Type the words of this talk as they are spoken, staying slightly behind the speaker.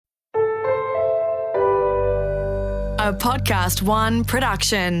A Podcast One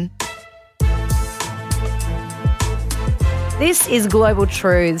production. This is Global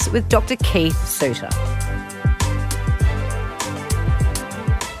Truths with Dr. Keith Suter.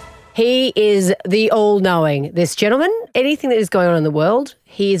 He is the all-knowing, this gentleman. Anything that is going on in the world,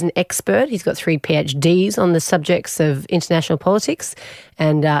 he is an expert. He's got 3 PhDs on the subjects of international politics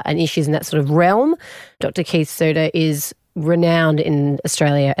and issues in that sort of realm. Dr. Keith Suter is renowned in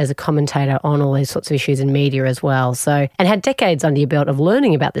Australia as a commentator on all these sorts of issues in media as well. So, and had decades under your belt of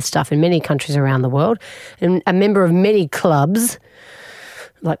learning about this stuff in many countries around the world, and a member of many clubs,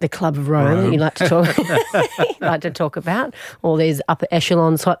 like the Club of Rome, that you like to talk about, all these upper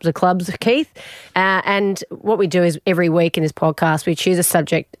echelon types of clubs, Keith. And what we do is every week in this podcast, we choose a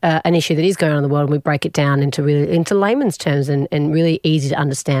subject, an issue that is going on in the world, and we break it down into layman's terms and really easy to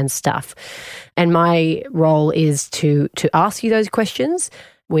understand stuff. And my role is to ask you those questions.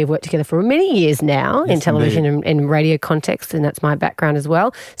 We've worked together for many years now in television and radio context, and that's my background as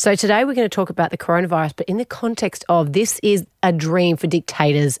well. So today we're going to talk about the coronavirus, but in the context of this is a dream for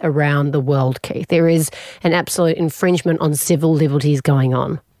dictators around the world, Keith. There is an absolute infringement on civil liberties going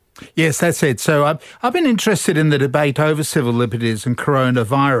on. Yes, that's it. So I've been interested in the debate over civil liberties and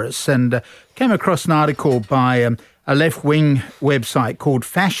coronavirus, and came across an article by a left-wing website called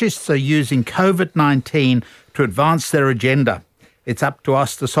Fascists Are Using COVID-19 to Advance Their Agenda. It's up to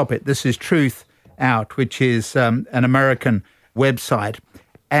us to stop it. This is Truth Out, which is an American website.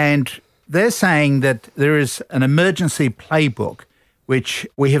 And they're saying that there is an emergency playbook which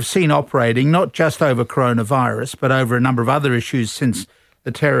we have seen operating not just over coronavirus, but over a number of other issues since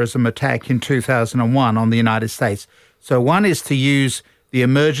the terrorism attack in 2001 on the United States. So one is to use the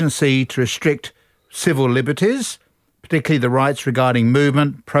emergency to restrict civil liberties, particularly the rights regarding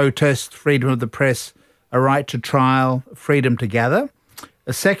movement, protest, freedom of the press, a right to trial, freedom to gather.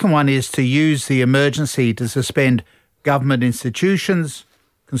 A second one is to use the emergency to suspend government institutions,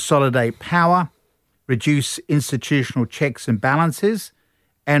 consolidate power, reduce institutional checks and balances,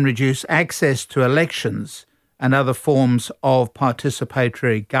 and reduce access to elections and other forms of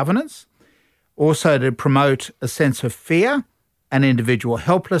participatory governance. Also to promote a sense of fear and individual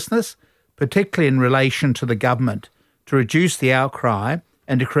helplessness, particularly in relation to the government, to reduce the outcry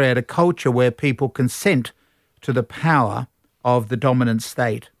and to create a culture where people consent to the power of the dominant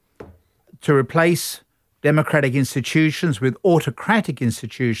state. To replace democratic institutions with autocratic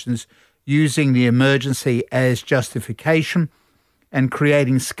institutions using the emergency as justification and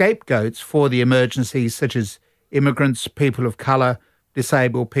creating scapegoats for the emergencies such as immigrants, people of colour,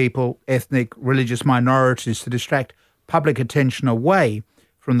 disabled people, ethnic, religious minorities to distract public attention away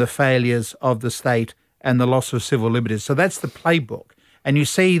from the failures of the state and the loss of civil liberties. So that's the playbook. And you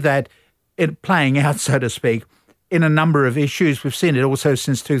see that it playing out, so to speak, in a number of issues. We've seen it also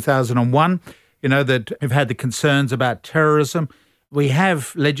since 2001, that we've had the concerns about terrorism. We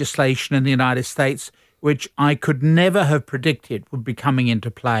have legislation in the United States which I could never have predicted would be coming into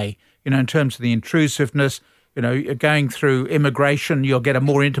play, in terms of the intrusiveness. Going through immigration, you'll get a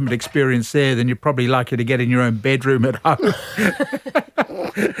more intimate experience there than you're probably likely to get in your own bedroom at home.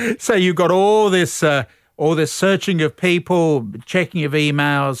 So you've got all this searching of people, checking of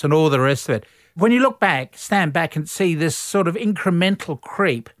emails and all the rest of it. When you stand back and see this sort of incremental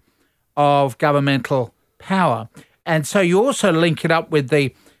creep of governmental power. And so you also link it up with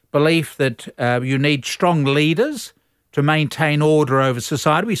the belief that you need strong leaders to maintain order over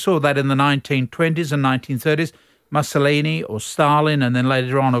society. We saw that in the 1920s and 1930s, Mussolini or Stalin, and then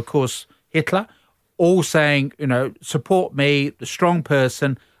later on, of course, Hitler, all saying, support me, the strong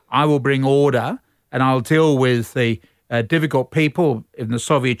person, I will bring order, and I'll deal with the difficult people. In the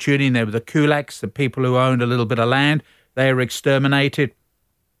Soviet Union, there were the kulaks, the people who owned a little bit of land. They were exterminated.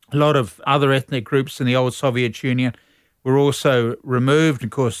 A lot of other ethnic groups in the old Soviet Union were also removed. Of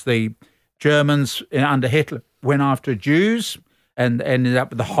course, the Germans under Hitler went after Jews and ended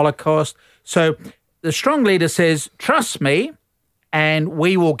up with the Holocaust. So the strong leader says, trust me, and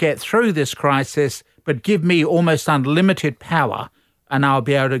we will get through this crisis, but give me almost unlimited power, and I'll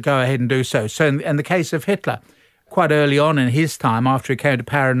be able to go ahead and do so. So in the case of Hitler, quite early on in his time, after he came to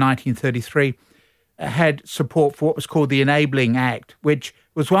power in 1933, had support for what was called the Enabling Act, which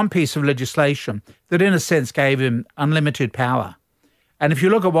was one piece of legislation that in a sense gave him unlimited power. And if you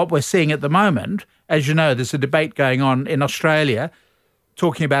look at what we're seeing at the moment, as you know, there's a debate going on in Australia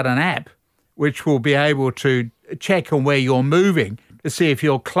talking about an app which will be able to check on where you're moving to see if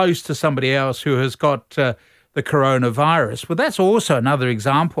you're close to somebody else who has got the coronavirus. Well, that's also another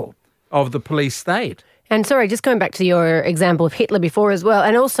example of the police state. And sorry, just going back to your example of Hitler before as well,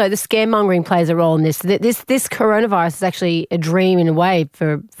 and also the scaremongering plays a role in this. This coronavirus is actually a dream in a way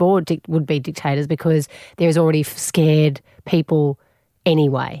for would-be dictators because there's already scared people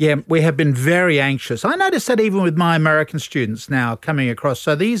anyway. Yeah, we have been very anxious. I notice that even with my American students now coming across.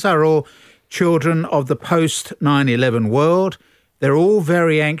 So these are all children of the post-9/11 world. They're all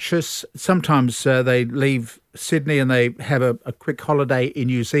very anxious. Sometimes they leave Sydney and they have a quick holiday in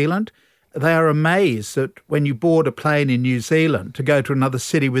New Zealand. They are amazed that when you board a plane in New Zealand to go to another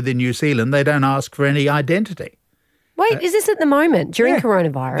city within New Zealand, they don't ask for any identity. Wait, is this at the moment during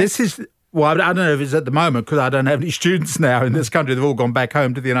coronavirus? This is, well, I don't know if it's at the moment because I don't have any students now in this country. They've all gone back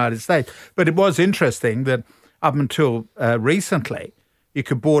home to the United States. But it was interesting that up until recently, you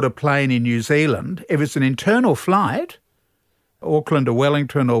could board a plane in New Zealand. If it's an internal flight, Auckland or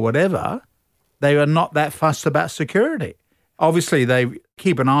Wellington or whatever, they are not that fussed about security. Obviously, they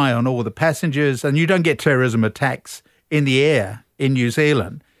keep an eye on all the passengers, and you don't get terrorism attacks in the air in New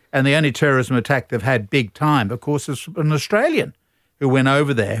Zealand. And the only terrorism attack they've had big time, of course, is an Australian who went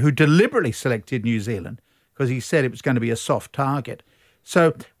over there, who deliberately selected New Zealand because he said it was going to be a soft target.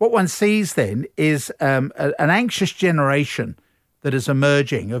 So what one sees then is an anxious generation that is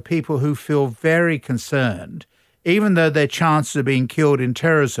emerging of people who feel very concerned, even though their chances of being killed in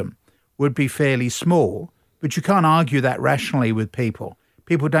terrorism would be fairly small. But you can't argue that rationally with people.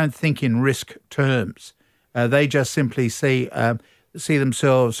 People don't think in risk terms. They just simply see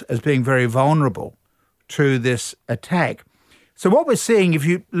themselves as being very vulnerable to this attack. So what we're seeing, if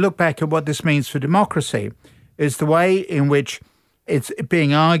you look back at what this means for democracy, is the way in which it's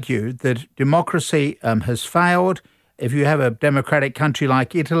being argued that democracy has failed. If you have a democratic country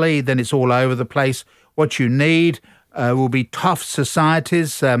like Italy, then it's all over the place. What you need will be tough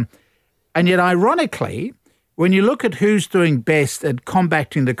societies. And yet, ironically, when you look at who's doing best at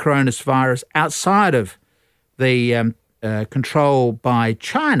combating the coronavirus outside of the control by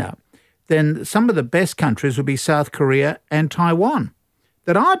China, then some of the best countries would be South Korea and Taiwan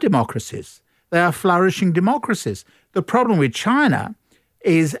that are democracies. They are flourishing democracies. The problem with China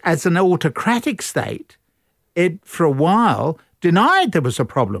is, as an autocratic state, it for a while denied there was a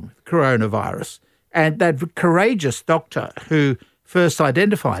problem with coronavirus. And that courageous doctor who first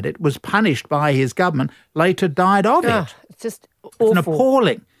identified it was punished by his government, later died of it. It's just awful. It's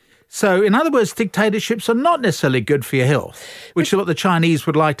appalling. So, in other words, dictatorships are not necessarily good for your health, which is what the Chinese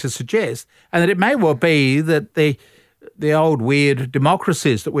would like to suggest. And that it may well be that the old weird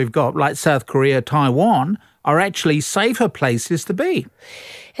democracies that we've got, like South Korea, Taiwan, are actually safer places to be.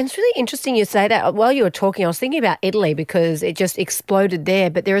 And it's really interesting you say that. While you were talking, I was thinking about Italy because it just exploded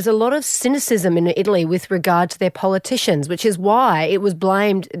there. But there is a lot of cynicism in Italy with regard to their politicians, which is why it was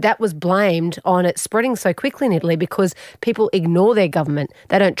blamed. That was blamed on it spreading so quickly in Italy because people ignore their government.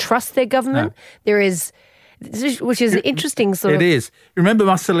 They don't trust their government. No. There is, which is an interesting sort of. It is. Remember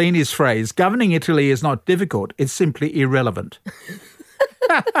Mussolini's phrase, governing Italy is not difficult, it's simply irrelevant.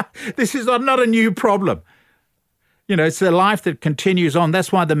 This is not a new problem. You know, it's a life that continues on.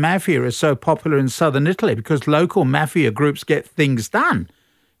 That's why the mafia is so popular in southern Italy, because local mafia groups get things done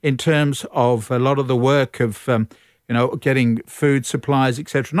in terms of a lot of the work of, getting food supplies,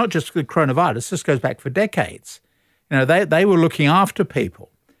 etc. Not just the coronavirus. This goes back for decades. You know, they were looking after people.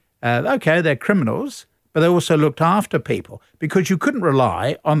 Okay, they're criminals, but they also looked after people because you couldn't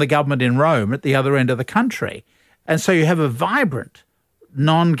rely on the government in Rome at the other end of the country. And so you have a vibrant,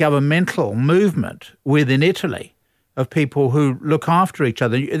 non-governmental movement within Italy of people who look after each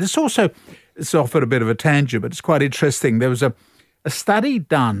other. It's offered a bit of a tangent, but it's quite interesting. There was a study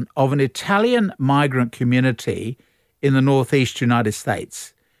done of an Italian migrant community in the northeast United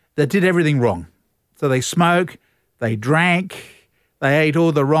States that did everything wrong. So they smoked, they drank, they ate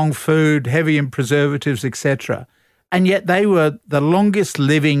all the wrong food, heavy in preservatives, etc. And yet they were the longest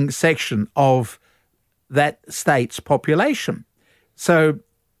living section of that state's population. So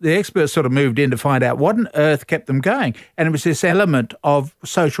the experts sort of moved in to find out what on earth kept them going. And it was this element of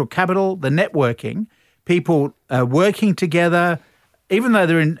social capital, the networking, people working together, even though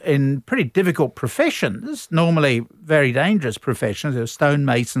they're in pretty difficult professions, normally very dangerous professions, they're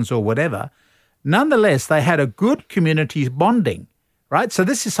stonemasons or whatever. Nonetheless, they had a good community bonding, right? So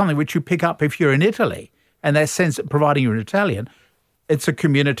this is something which you pick up if you're in Italy, and that sense of providing you're an Italian, it's a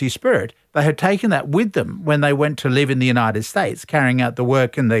community spirit. They had taken that with them when they went to live in the United States, carrying out the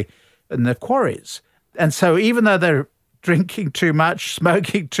work in the quarries. And so even though they're drinking too much,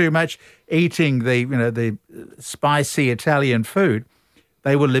 smoking too much, eating the spicy Italian food,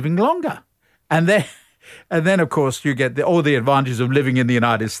 they were living longer. And then of course you get all the advantages of living in the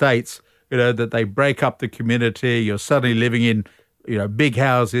United States, that they break up the community, you're suddenly living in big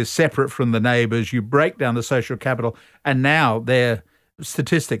houses separate from the neighbours. You break down the social capital, and now their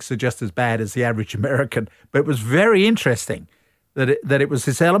statistics are just as bad as the average American. But it was very interesting that it was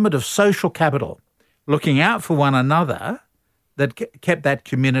this element of social capital, looking out for one another, that kept that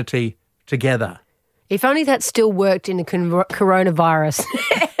community together. If only that still worked in a coronavirus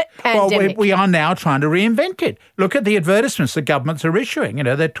pandemic. Well, we are now trying to reinvent it. Look at the advertisements that governments are issuing.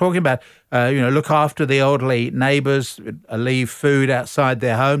 They're talking about, look after the elderly neighbours, leave food outside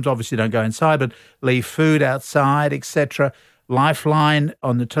their homes. Obviously, don't go inside, but leave food outside, etc. Lifeline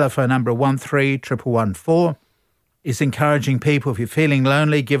on the telephone number 131114 is encouraging people, if you're feeling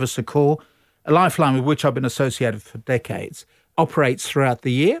lonely, give us a call. A Lifeline, with which I've been associated for decades, operates throughout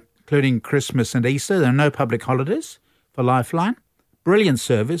the year, including Christmas and Easter. There are no public holidays for Lifeline. Brilliant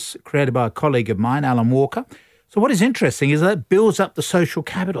service created by a colleague of mine, Alan Walker. So what is interesting is that it builds up the social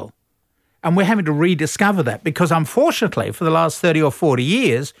capital. And we're having to rediscover that because, unfortunately, for the last 30 or 40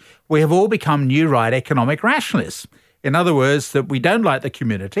 years, we have all become new right economic rationalists. In other words, that we don't like the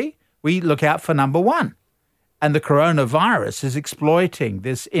community, we look out for number one. And the coronavirus is exploiting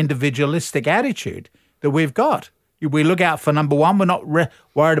this individualistic attitude that we've got. We look out for number one. We're not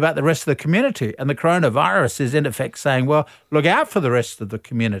worried about the rest of the community. And the coronavirus is, in effect, saying, well, look out for the rest of the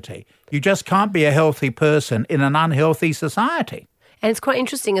community. You just can't be a healthy person in an unhealthy society. And it's quite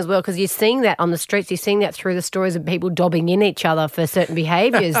interesting as well because you're seeing that on the streets. You're seeing that through the stories of people dobbing in each other for certain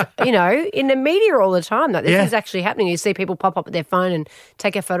behaviours, in the media all the time. Like this is actually happening. You see people pop up with their phone and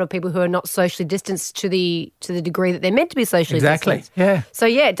take a photo of people who are not socially distanced to the degree that they're meant to be socially distanced. Yeah. So,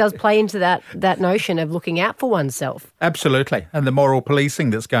 it does play into that notion of looking out for oneself. Absolutely. And the moral policing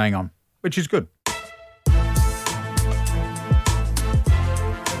that's going on, which is good.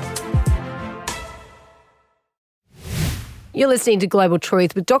 You're listening to Global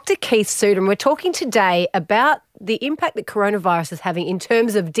Truth with Dr. Keith Suter, and we're talking today about the impact that coronavirus is having in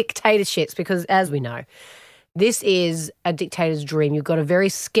terms of dictatorships, because as we know, this is a dictator's dream. You've got a very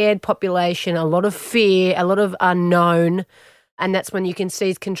scared population, a lot of fear, a lot of unknown, and that's when you can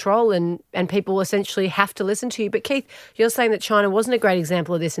seize control and people essentially have to listen to you. But Keith, you're saying that China wasn't a great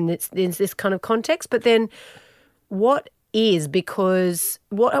example of this in this kind of context, but then what is, because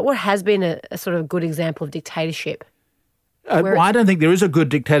what has been a sort of good example of dictatorship? I don't think there is a good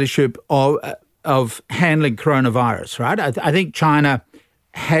dictatorship of handling coronavirus, right? I think China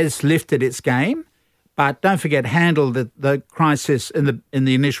has lifted its game, but don't forget, handled the crisis in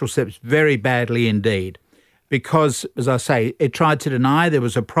the initial steps very badly indeed. Because, as I say, it tried to deny there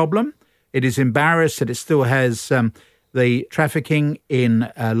was a problem. It is embarrassed that it still has the trafficking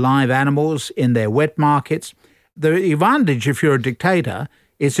in live animals in their wet markets. The advantage, if you're a dictator,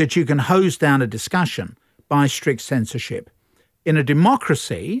 is that you can hose down a discussion by strict censorship. In a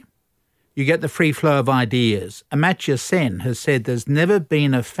democracy, you get the free flow of ideas. Amartya Sen has said there's never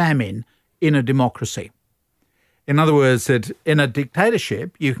been a famine in a democracy. In other words, that in a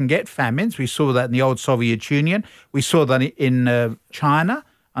dictatorship, you can get famines. We saw that in the old Soviet Union. We saw that in China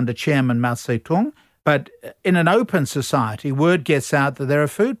under Chairman Mao Zedong. But in an open society, word gets out that there are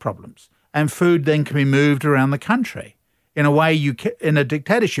food problems, and food then can be moved around the country. In a way, in a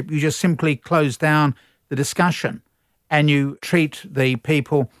dictatorship, you just simply close down the discussion and you treat the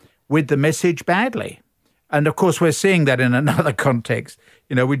people with the message badly. And, of course, we're seeing that in another context,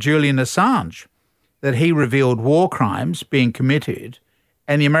 with Julian Assange, that he revealed war crimes being committed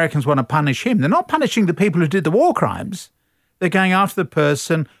and the Americans want to punish him. They're not punishing the people who did the war crimes. They're going after the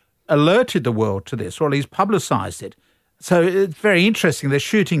person alerted the world to this, or at least publicised it. So it's very interesting. They're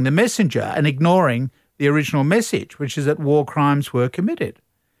shooting the messenger and ignoring the original message, which is that war crimes were committed.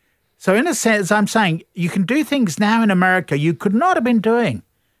 So in a sense, I'm saying you can do things now in America you could not have been doing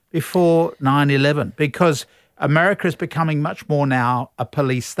before 9/11, because America is becoming much more now a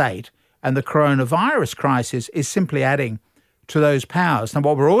police state, and the coronavirus crisis is simply adding to those powers. And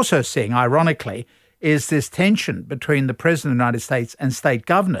what we're also seeing, ironically, is this tension between the President of the United States and state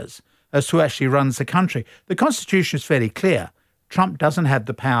governors as to who actually runs the country. The Constitution is fairly clear. Trump doesn't have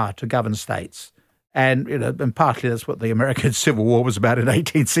the power to govern states. And, and partly that's what the American Civil War was about in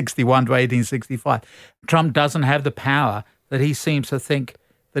 1861 to 1865. Trump doesn't have the power that he seems to think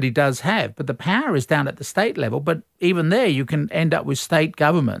that he does have. But the power is down at the state level. But even there, you can end up with state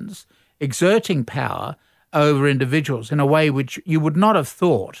governments exerting power over individuals in a way which you would not have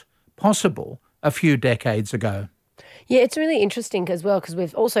thought possible a few decades ago. Yeah, it's really interesting as well, because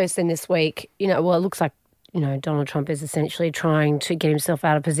we've also seen this week, it looks like, Donald Trump is essentially trying to get himself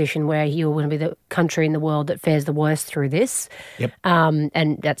out of position where he'll want to be the country in the world that fares the worst through this. Yep.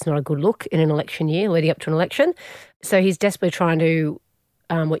 And that's not a good look in an election year, leading up to an election. So he's desperately trying to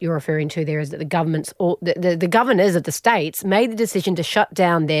what you're referring to there is that the governments, or the governors of the states made the decision to shut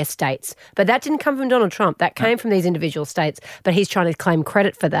down their states. But that didn't come from Donald Trump. That came from these individual states. But he's trying to claim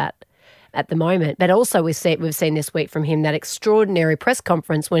credit for that at the moment. But also we've seen this week from him that extraordinary press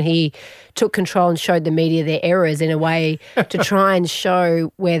conference when he took control and showed the media their errors in a way to try and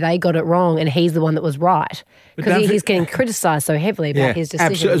show where they got it wrong and he's the one that was right. Because he's getting criticised so heavily about his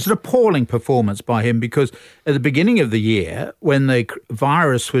decisions. Absolutely. It's an appalling performance by him because at the beginning of the year, when the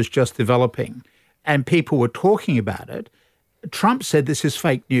virus was just developing and people were talking about it, Trump said this is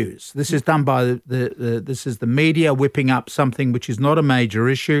fake news. This is done by this is the media whipping up something which is not a major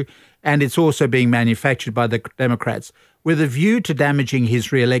issue, and it's also being manufactured by the Democrats with a view to damaging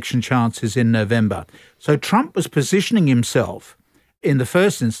his re-election chances in November. So Trump was positioning himself in the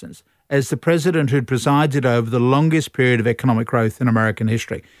first instance as the president who'd presided over the longest period of economic growth in American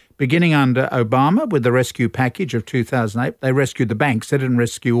history. Beginning under Obama with the rescue package of 2008, they rescued the banks, they didn't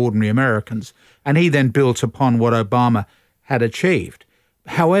rescue ordinary Americans. And he then built upon what Obama had achieved.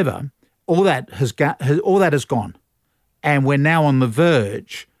 However, all that has gone, and we're now on the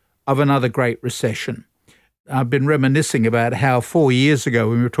verge of another great recession. I've been reminiscing about how 4 years ago,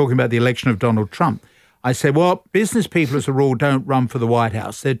 when we were talking about the election of Donald Trump, I said, well, business people as a rule don't run for the White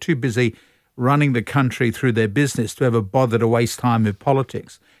House. They're too busy running the country through their business to ever bother to waste time with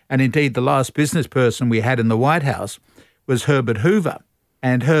politics. And indeed, the last business person we had in the White House was Herbert Hoover.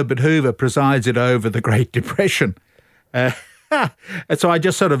 And Herbert Hoover presided over the Great Depression. And so I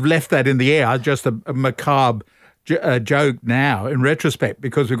just sort of left that in the air. Just a macabre joke now in retrospect,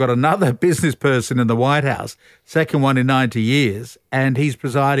 because we've got another business person in the White House, second one in 90 years, and he's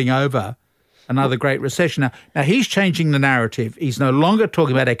presiding over another great recession. Now he's changing the narrative. He's no longer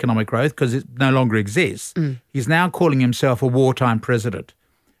talking about economic growth because it no longer exists. He's now calling himself a wartime president.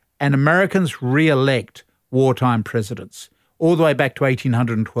 And Americans re-elect wartime presidents all the way back to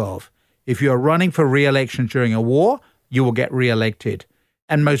 1812. If you're running for re-election during a war, you will get re-elected.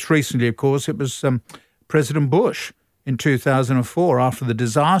 And most recently, of course, it was President Bush in 2004 after the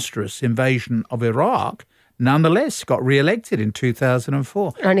disastrous invasion of Iraq. Nonetheless, got re-elected in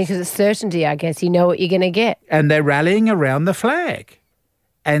 2004. Only because it's certainty, I guess. You know what you're going to get. And they're rallying around the flag.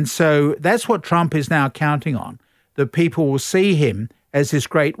 And so that's what Trump is now counting on, that people will see him as this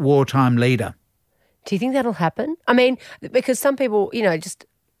great wartime leader. Do you think that'll happen? I mean, because some people, just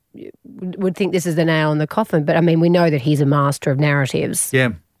would think this is the nail in the coffin, but I mean, we know that he's a master of narratives.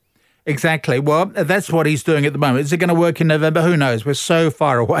 Yeah, exactly. Well, that's what he's doing at the moment. Is it going to work in November? Who knows? We're so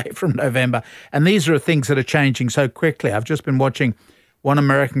far away from November. And these are things that are changing so quickly. I've just been watching one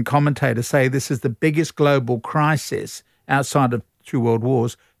American commentator say this is the biggest global crisis outside of 2 world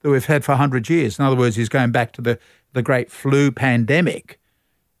wars that we've had for 100 years. In other words, he's going back to the great flu pandemic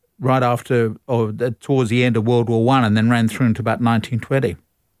right after or towards the end of World War I and then ran through into about 1920.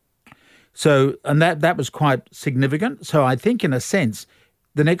 So, and that was quite significant. So I think in a sense,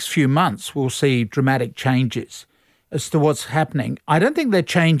 the next few months we'll see dramatic changes as to what's happening. I don't think they're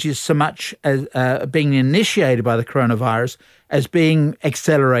changes so much as being initiated by the coronavirus as being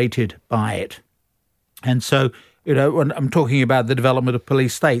accelerated by it. And so, when I'm talking about the development of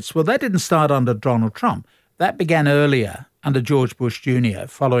police states, well, that didn't start under Donald Trump. That began earlier under George Bush Jr.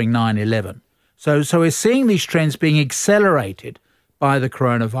 following 9/11. So we're seeing these trends being accelerated by the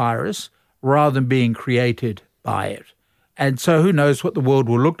coronavirus rather than being created by it. And so who knows what the world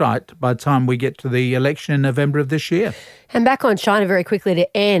will look like by the time we get to the election in November of this year. And back on China very quickly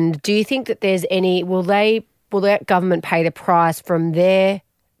to end, do you think that there's any, will that government pay the price from their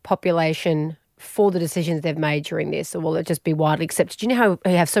population for the decisions they've made during this, or will it just be widely accepted? Do you know how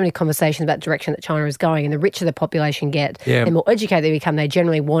we have so many conversations about the direction that China is going, and the richer the population get, the more educated they become, they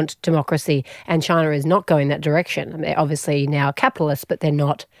generally want democracy, and China is not going that direction. I mean, they're obviously now capitalists, but they're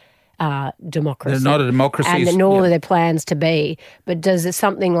not democracy. They're not a democracy. And nor are their plans to be. But does it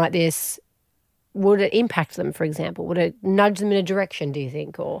something like this, would it impact them, for example? Would it nudge them in a direction, do you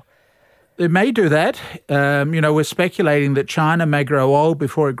think? Or it may do that. We're speculating that China may grow old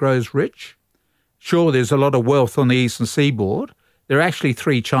before it grows rich. Sure, there's a lot of wealth on the eastern seaboard. There are actually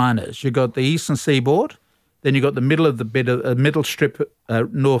 3 Chinas. You've got the eastern seaboard, then you've got the middle strip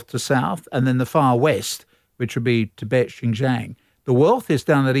north to south, and then the far west, which would be Tibet, Xinjiang. The wealth is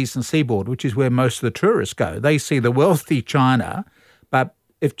down that eastern seaboard, which is where most of the tourists go. They see the wealthy China, but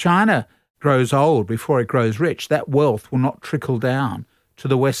if China grows old before it grows rich, that wealth will not trickle down to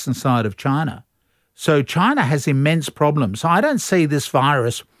the western side of China. So China has immense problems. I don't see this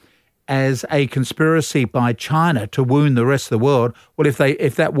virus as a conspiracy by China to wound the rest of the world. Well,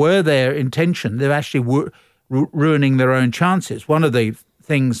 if that were their intention, they're actually ruining their own chances. One of the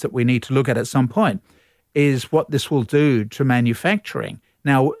things that we need to look at some point is what this will do to manufacturing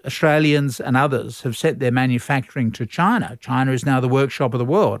Now, Australians and others have sent their manufacturing to China. China is now the workshop of the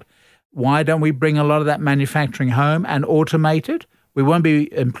world. Why don't we bring a lot of that manufacturing home and automate it? We won't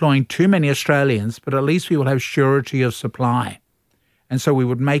be employing too many Australians, but at least we will have surety of supply. And so we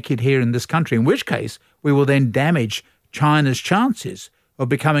would make it here in this country, in which case we will then damage China's chances of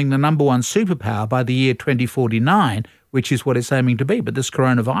becoming the number one superpower by the year 2049, which is what it's aiming to be. But this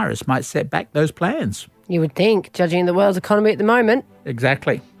coronavirus might set back those plans. You would think, judging the world's economy at the moment.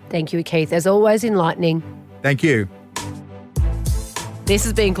 Exactly. Thank you, Keith. As always, enlightening. Thank you. This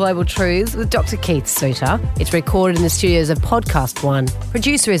has been Global Truths with Dr. Keith Suter. It's recorded in the studios of Podcast One.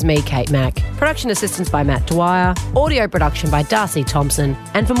 Producer is me, Kate Mack. Production assistance by Matt Dwyer. Audio production by Darcy Thompson.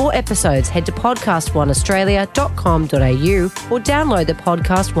 And for more episodes, head to podcastoneaustralia.com.au or download the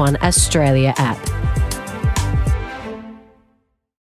Podcast One Australia app.